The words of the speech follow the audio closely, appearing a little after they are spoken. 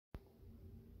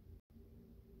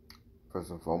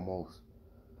First and foremost,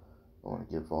 I want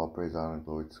to give all praise, honor, and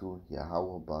glory to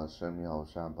Yahweh, Ba'ashem,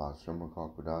 Yahushua, Ba'ashem,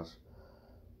 Kakwadash,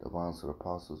 the bonds of the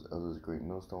apostles, elders, great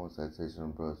millstone, citation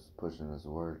of brothers, pushing his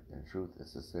word in truth and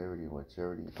sincerity and with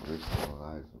charity and risking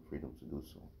our lives and freedom to do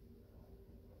so.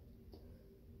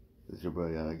 This is your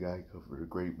brother Yahweh, for the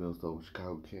great millstone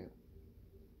Chicago camp.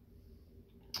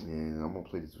 And I'm going to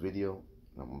play this video,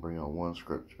 and I'm going to bring on one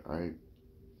scripture, alright?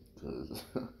 Because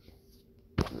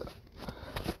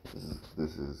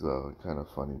this is kind of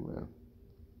funny, man.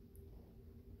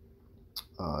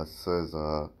 It says,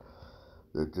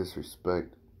 the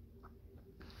disrespect.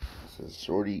 It says,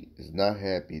 Shorty is not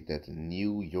happy that the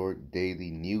New York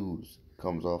Daily News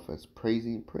comes off as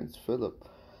praising Prince Philip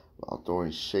while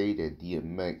throwing shade at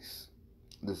DMX.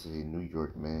 This is a New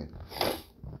York man.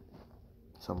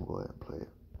 So I'm going to go ahead and play it.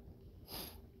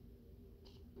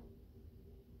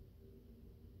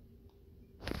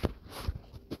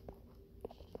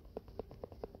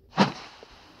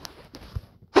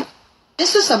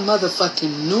 This is a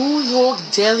motherfucking New York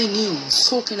Daily News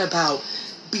talking about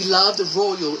beloved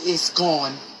royal is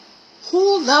gone.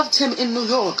 Who loved him in New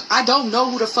York? I don't know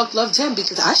who the fuck loved him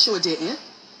because I sure didn't.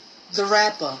 The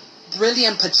rapper,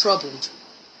 Brilliant but Troubled.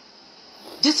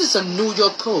 This is a New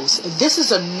York Post. This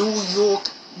is a New York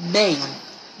man.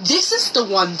 This is the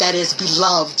one that is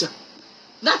beloved.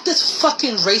 Not this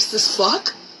fucking racist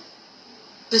fuck.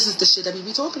 This is the shit that we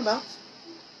be talking about.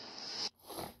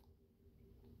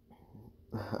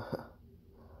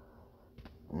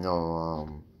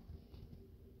 No,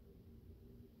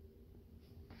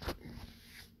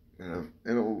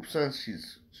 in a sense,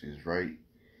 she's right,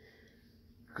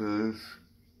 cause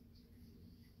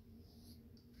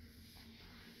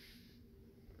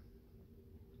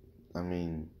I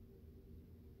mean,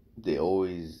 they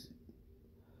always,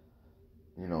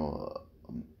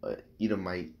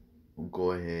 Edomite will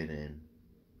go ahead and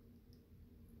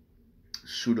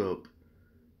shoot up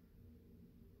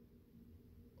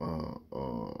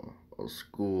a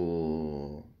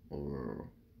school or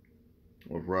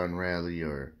a run rally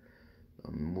or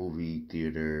a movie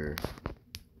theater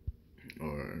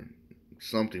or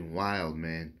something wild,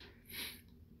 man.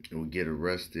 It will get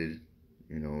arrested,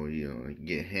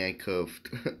 get handcuffed,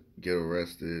 get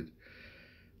arrested,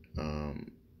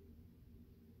 and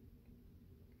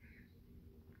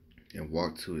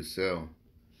walk to his cell.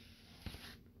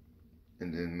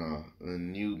 And then the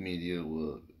new media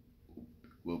will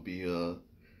be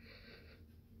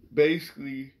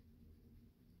basically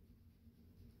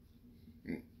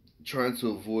trying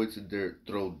to avoid to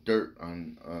throw dirt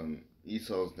on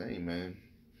Esau's name, man.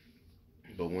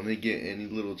 But when they get any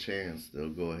little chance, they'll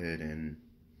go ahead and,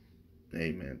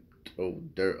 hey, man, throw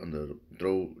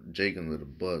Jake under the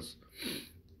bus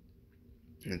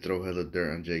and throw hella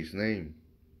dirt on Jake's name.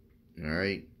 All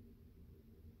right.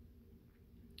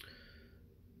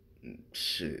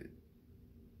 Shit.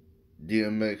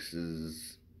 DMX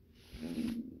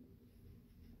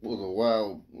was a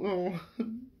wild,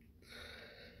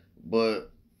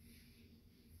 but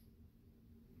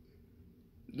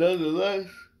nonetheless,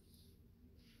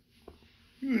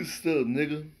 he was still a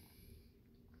nigga.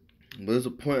 But there's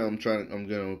a point I'm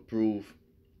gonna prove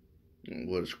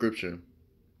with a scripture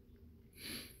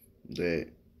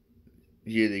that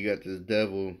here they got this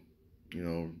devil,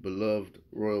 beloved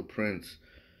royal prince,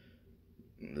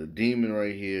 the demon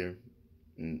right here,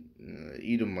 and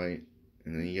Edomite,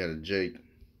 and then you got a Jake.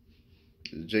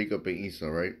 Jacob and Esau,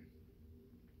 right?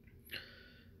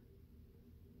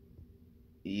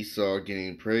 Esau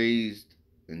getting praised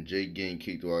and Jake getting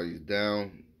kicked while he's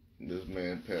down. This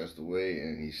man passed away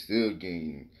and he's still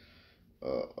getting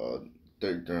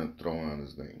dirt thrown on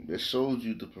his name. That shows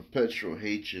you the perpetual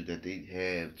hatred that they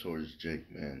have towards Jake,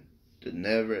 man. The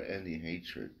never-ending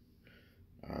hatred.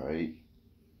 Alright?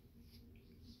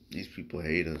 These people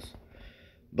hate us.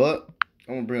 But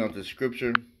I'm going to bring out the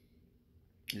scripture.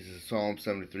 This is Psalm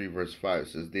 73 verse 5. It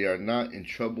says, they are not in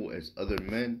trouble as other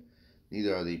men,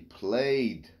 neither are they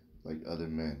plagued like other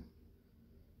men.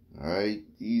 Alright?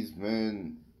 These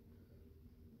men,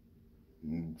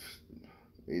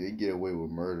 they get away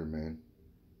with murder, man.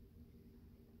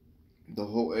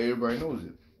 Everybody knows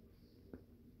it.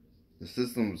 The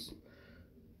system's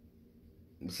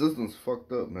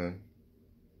fucked up, man.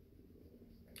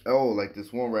 Oh, like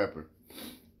this one rapper.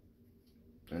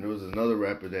 And there was another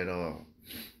rapper that,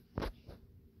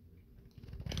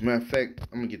 matter of fact,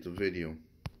 I'm gonna get the video.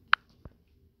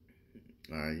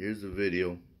 Alright, here's the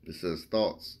video. It says,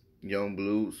 Thoughts. Young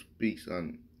Blue speaks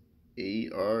on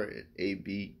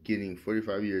ARAB getting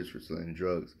 45 years for selling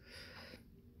drugs.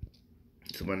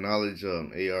 To my knowledge,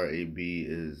 ARAB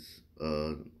is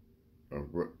a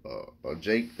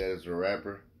Jake that is a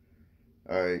rapper.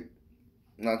 Alright,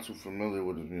 not too familiar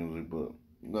with his music, but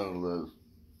nonetheless,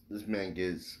 this man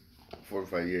gets 4 or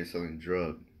 5 years selling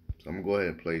drugs. So I'm gonna go ahead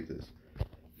and play this.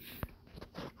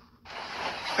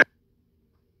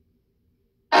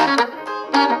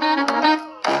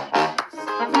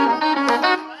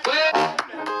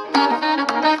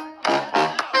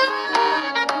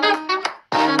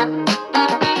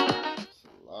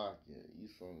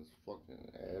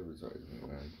 Fucking advertising,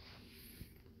 man.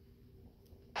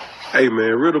 Hey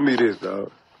man, riddle me this,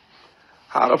 dog.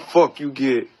 How the fuck you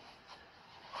get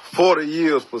 40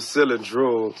 years for selling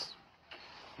drugs,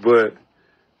 but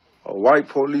a white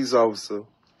police officer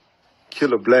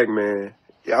kill a black man,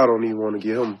 y'all don't even want to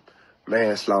give him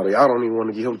manslaughter. Y'all don't even want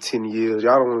to give him 10 years.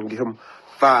 Y'all don't want to give him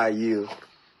 5 years.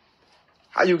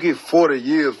 How you get 40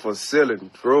 years for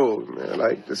selling drugs, man?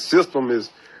 Like, the system is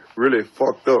really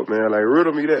fucked up, man. Like,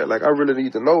 riddle me that. Like, I really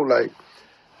need to know, like,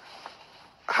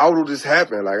 how do this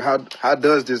happen? Like, how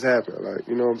does this happen? Like,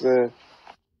 you know what I'm saying?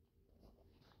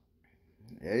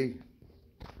 Hey,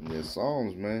 there's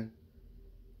songs, man.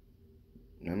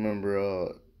 I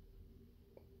remember,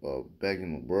 back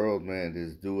in the world, man,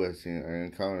 this dude I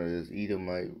encountered this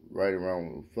Edomite right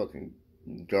around with fucking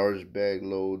garbage bag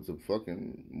loads of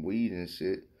fucking weed and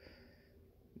shit.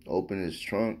 Opened his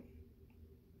trunk,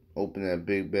 opened that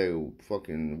big bag of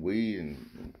fucking weed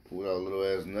and pulled out a little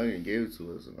ass nugget and gave it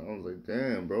to us. And I was like,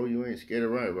 damn, bro, you ain't scared to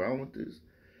ride around with this?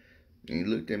 And he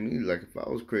looked at me like if I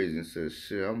was crazy and said,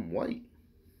 shit, I'm white.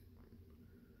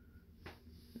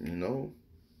 You know?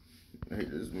 Hey,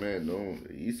 this man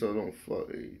Esau don't fuck.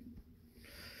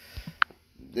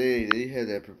 They had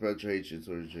that perpetual hatred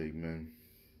towards Jake, man.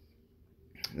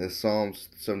 In Psalms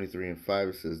 73 and 5,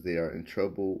 it says, they are in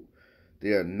trouble.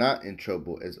 They are not in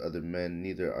trouble as other men,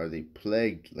 neither are they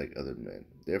plagued like other men.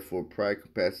 Therefore, pride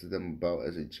compasses them about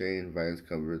as a chain, violence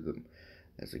covers them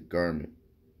as a garment.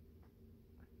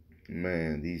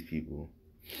 Man, these people,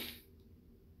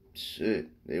 shit,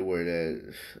 they wear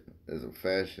that as a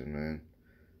fashion, man.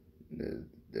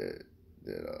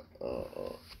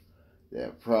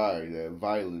 That pride, that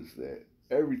violence, that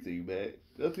everything, man.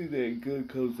 Nothing that good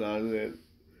comes out of that.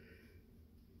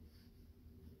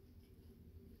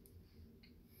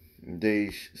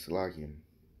 Salakim.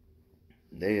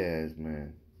 They ass,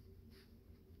 man.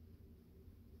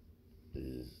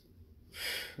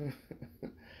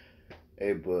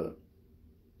 Hey, but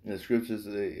the scriptures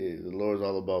say the Lord's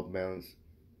all about balance.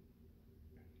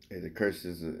 Hey, the curse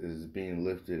is being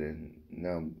lifted and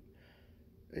now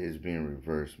it is being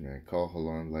reversed, man. Call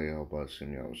Halan Layal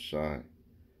Bashim Yahushai.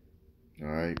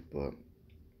 Alright, but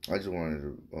I just wanted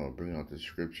to bring out the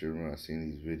scripture when I seen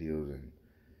these videos and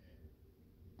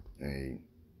hey,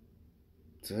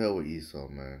 to hell with Esau,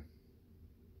 man.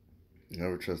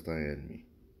 Never trust thy enemy.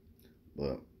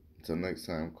 But until next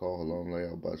time, call Halom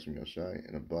Leal Bashim Yashai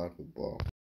and a block of ball.